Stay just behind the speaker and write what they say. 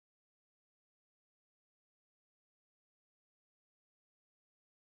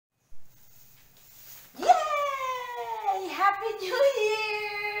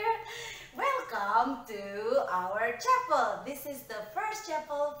welcome to our chapel. This is the first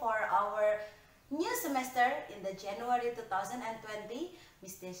chapel for our new semester in the January 2020.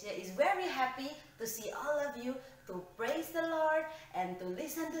 Miss Desye is very happy to see all of you to praise the Lord and to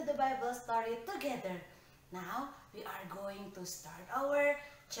listen to the Bible story together. Now we are going to start our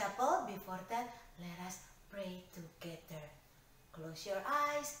chapel. Before that, let us pray together. Close your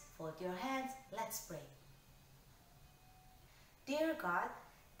eyes, fold your hands, let's pray. Dear God,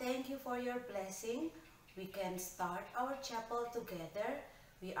 thank you for your blessing. We can start our chapel together.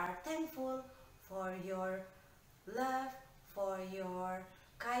 We are thankful for your love, for your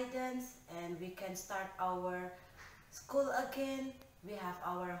guidance, and we can start our school again. We have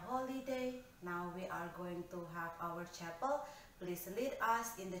our holiday. Now we are going to have our chapel. Please lead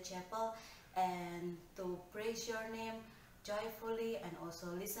us in the chapel and to praise your name joyfully and also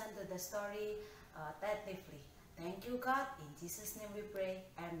listen to the story attentively. Thank you, God. In Jesus' name we pray.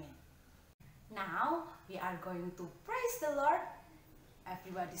 Amen. Now we are going to praise the Lord.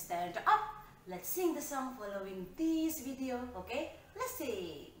 Everybody stand up. Let's sing the song following this video. Okay? Let's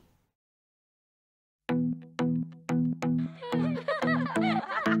sing.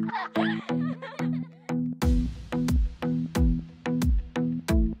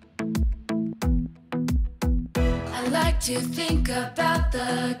 I like to think about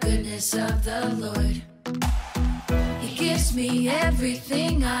the goodness of the Lord. He gives me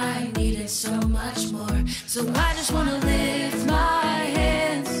everything I need and so much more. So I just want to lift my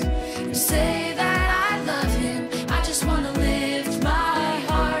hands and say that I love Him. I just want to lift my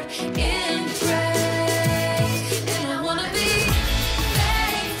heart in praise. And I want to be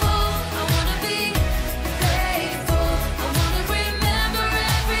thankful. I want to be grateful. I want to remember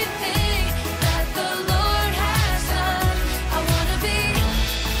everything that the Lord has done. I want to be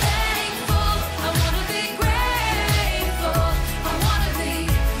thankful. I want to be grateful. I want to be.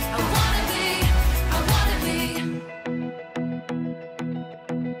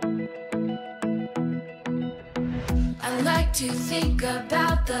 I like to think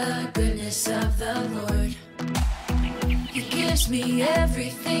about the goodness of the Lord. He gives me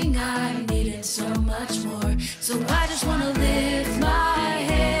everything I need and so much more. So I just want to lift my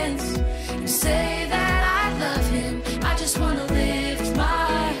hands and say that I love Him. I just want to lift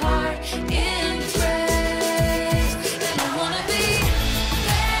my heart in praise. And I want to be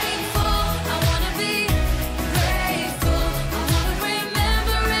thankful. I want to be grateful. I want to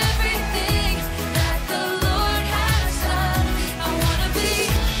remember everything that the Lord has done. I want to be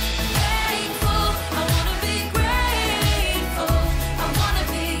thankful. I want to be grateful. I want to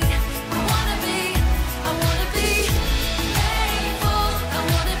be thankful. I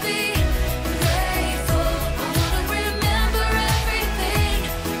want to be grateful. I want to remember everything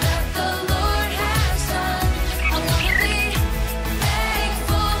that the Lord has done. I want to be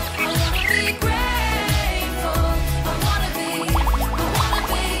thankful. I want to be grateful. I want to be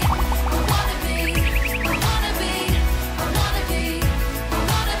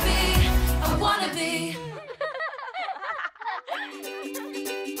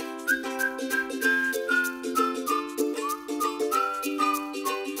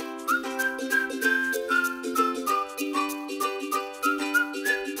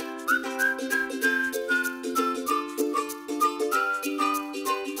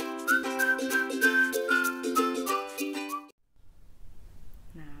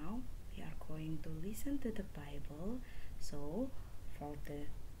Now we are going to listen to the Bible. So for the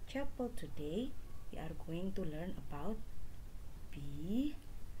chapel today, we are going to learn about be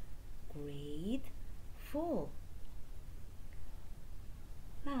grateful.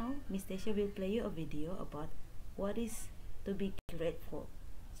 Now Miss Desye will play you a video about what is to be grateful.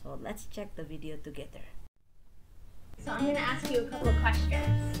 So let's check the video together. So I'm going to ask you a couple of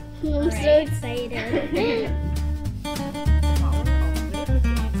questions. I'm so excited.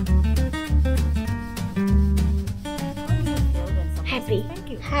 Happy.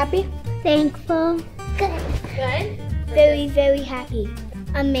 Happy. Thankful. Good. Good? Very, very happy.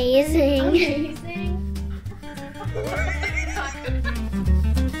 Amazing. Amazing.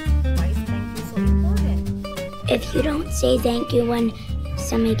 Why is thank you so important? If you don't say thank you when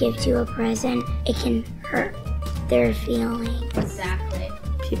somebody gives you a present, it can hurt their feelings. Exactly.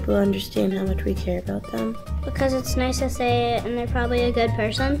 People understand how much we care about them. Because it's nice to say it and they're probably a good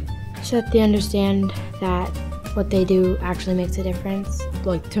person. So that they understand that what they do actually makes a difference.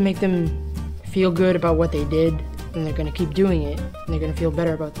 Like to make them feel good about what they did, and they're gonna keep doing it, and they're gonna feel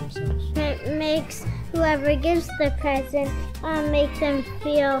better about themselves. It makes whoever gives the present make them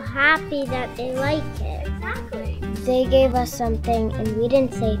feel happy that they like it. Exactly. They gave us something and we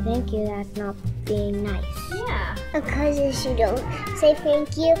didn't say thank you, that's not being nice. Yeah. Because if you don't say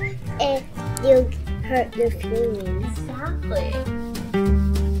thank you, you'll hurt your feelings. Exactly.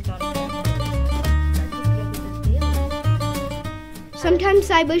 Sometimes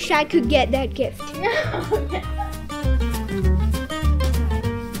I wish I could get that gift.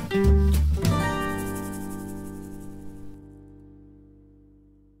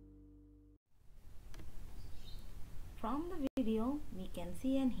 From the video, we can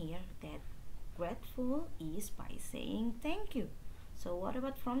see and hear that grateful is by saying thank you. So what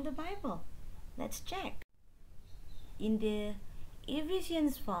about from the Bible? Let's check. In the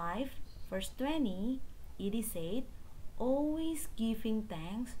Ephesians 5 verse 20, it is said, always giving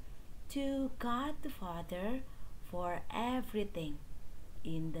thanks to God the Father for everything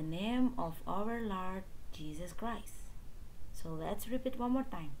in the name of our Lord Jesus Christ. So let's repeat one more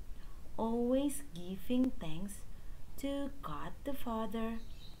time. Always giving thanks to God the Father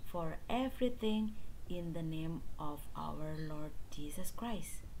for everything in the name of our Lord Jesus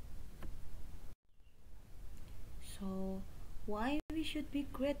Christ. So why we should be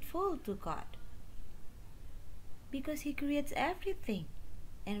grateful to God? Because He creates everything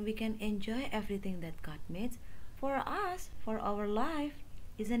and we can enjoy everything that God made for us, for our life.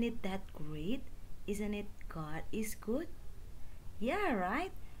 Isn't it that great? Isn't it God is good? Yeah,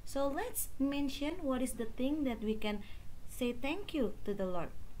 right? So let's mention what is the thing that we can say thank you to the Lord.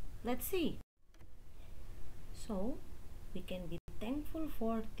 Let's see. So we can be thankful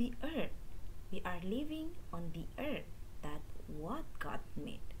for the earth. We are living on the earth that what God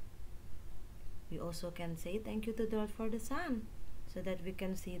made. We also can say thank you to the Lord for the sun so that we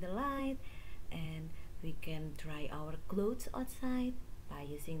can see the light and we can dry our clothes outside by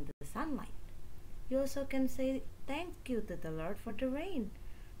using the sunlight. You also can say thank you to the Lord for the rain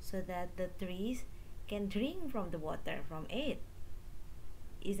so that the trees can drink from the water from it.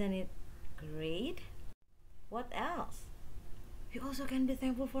 Isn't it great? What else? We also can be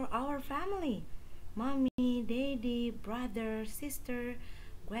thankful for our family. Mommy, daddy, brother, sister,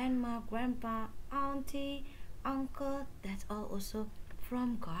 grandma, grandpa, auntie, uncle. That's all also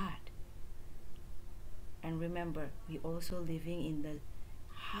from God. And remember, we also living in the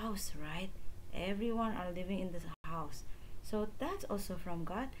house, right? Everyone are living in this house. So that's also from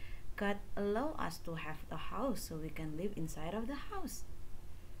God. God allow us to have a house so we can live inside of the house.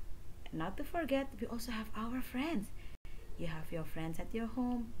 Not to forget, we also have our friends. You have your friends at your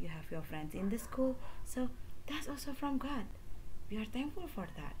home, you have your friends in the school. So that's also from God. We are thankful for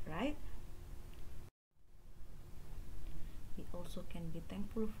that, right? We also can be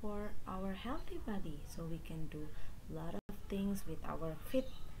thankful for our healthy body so we can do a lot of things with our fit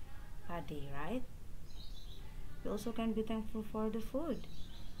body, right? We also can be thankful for the food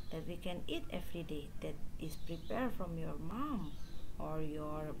that we can eat every day that is prepared from your mom or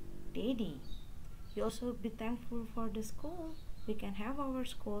your daddy. We also be thankful for the school. We can have our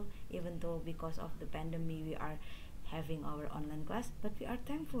school even though because of the pandemic we are having our online class, but we are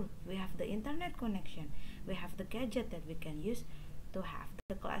thankful. We have the internet connection. We have the gadget that we can use to have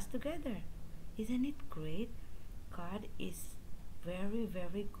the class together. Isn't it great? God is very,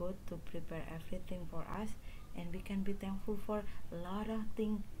 very good to prepare everything for us, and we can be thankful for a lot of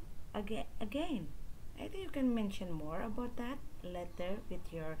things again. I think you can mention more about that later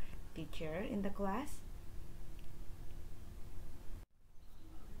with your teacher in the class.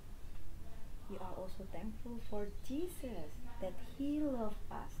 We are also thankful for Jesus that He loved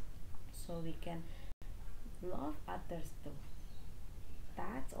us so we can love others too.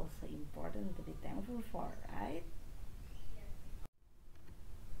 That's also important to be thankful for, right?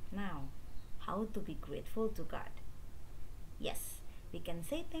 Now, how to be grateful to God? Yes, we can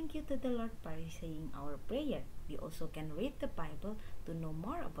say thank you to the Lord by saying our prayer. We also can read the Bible to know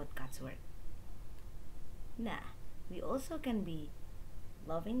more about God's Word. Nah, we also can be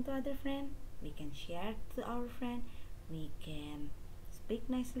loving to other friend. We can share to our friend. We can speak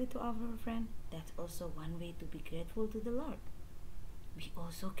nicely to our friend. That's also one way to be grateful to the Lord. We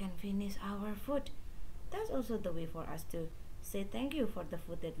also can finish our food. That's also the way for us to say thank you for the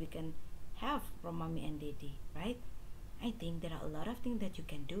food that we can have from mommy and daddy, right? I think there are a lot of things that you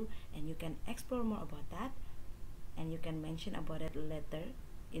can do and you can explore more about that and you can mention about it later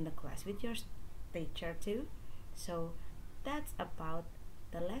in the class with your teacher too. So that's about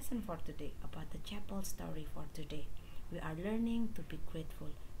the lesson for today, about the chapel story for today. We are learning to be grateful.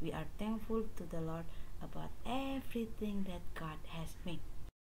 We are thankful to the Lord about everything that God has made.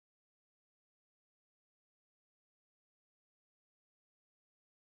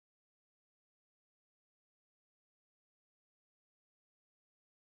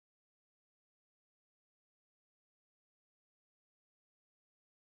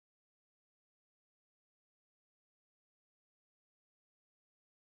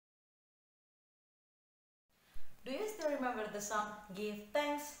 Do you still remember the song, Give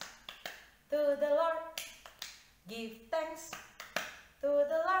Thanks to the Lord? Give thanks to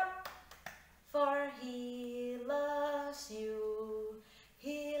the Lord, for He loves you.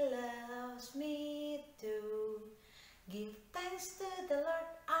 He loves me too. Give thanks to the Lord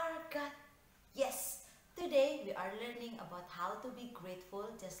our God. Yes, today we are learning about how to be grateful,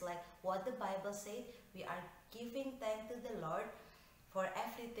 just like what the Bible says. We are giving thanks to the Lord for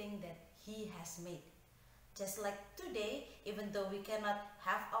everything that He has made. Just like today, even though we cannot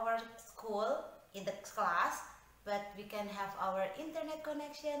have our school in the class, but we can have our internet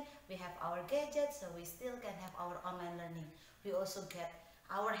connection, we have our gadgets, so we still can have our online learning. We also get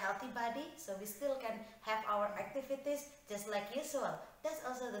our healthy body, so we still can have our activities just like usual. That's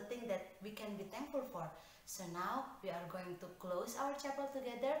also the thing that we can be thankful for. So now we are going to close our chapel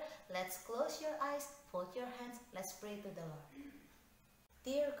together. Let's close your eyes, fold your hands, let's pray to the Lord.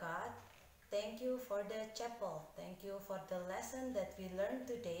 Dear God, thank you for the chapel. Thank you for the lesson that we learned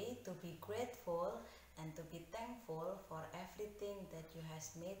today, to be grateful and to be thankful for everything that you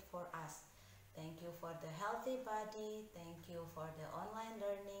has made for us. Thank you for the healthy body. Thank you for the online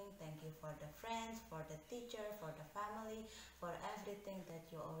learning. Thank you for the friends, for the teacher, for the family, for everything that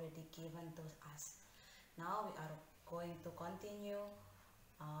you already given to us. Now we are going to continue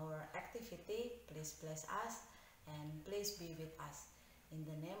our activity. Please bless us and please be with us. In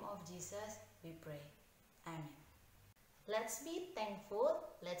the name of Jesus, we pray. Amen. Let's be thankful.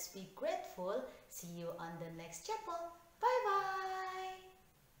 Let's be grateful. See you on the next chapel. Bye-bye.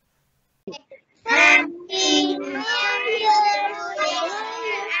 Happy New Year!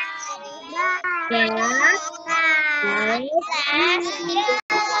 Bye.